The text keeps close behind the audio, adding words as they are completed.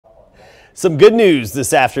Some good news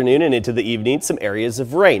this afternoon and into the evening. Some areas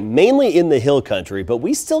of rain, mainly in the hill country, but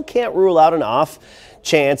we still can't rule out an off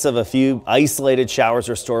chance of a few isolated showers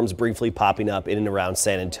or storms briefly popping up in and around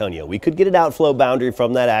San Antonio. We could get an outflow boundary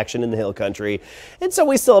from that action in the hill country, and so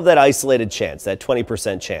we still have that isolated chance, that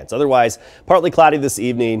 20% chance. Otherwise, partly cloudy this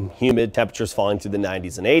evening, humid, temperatures falling through the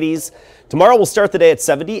 90s and 80s. Tomorrow we'll start the day at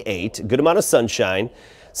 78, a good amount of sunshine.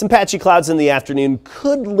 Some patchy clouds in the afternoon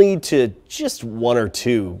could lead to just one or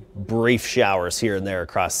two brief showers here and there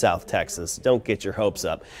across South Texas. Don't get your hopes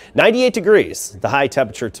up. 98 degrees, the high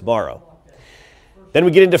temperature tomorrow. Then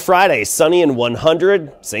we get into Friday, sunny and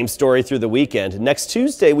 100. Same story through the weekend. Next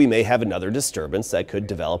Tuesday, we may have another disturbance that could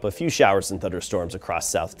develop a few showers and thunderstorms across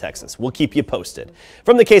South Texas. We'll keep you posted.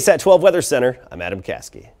 From the KSAT 12 Weather Center, I'm Adam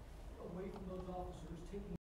Caskey.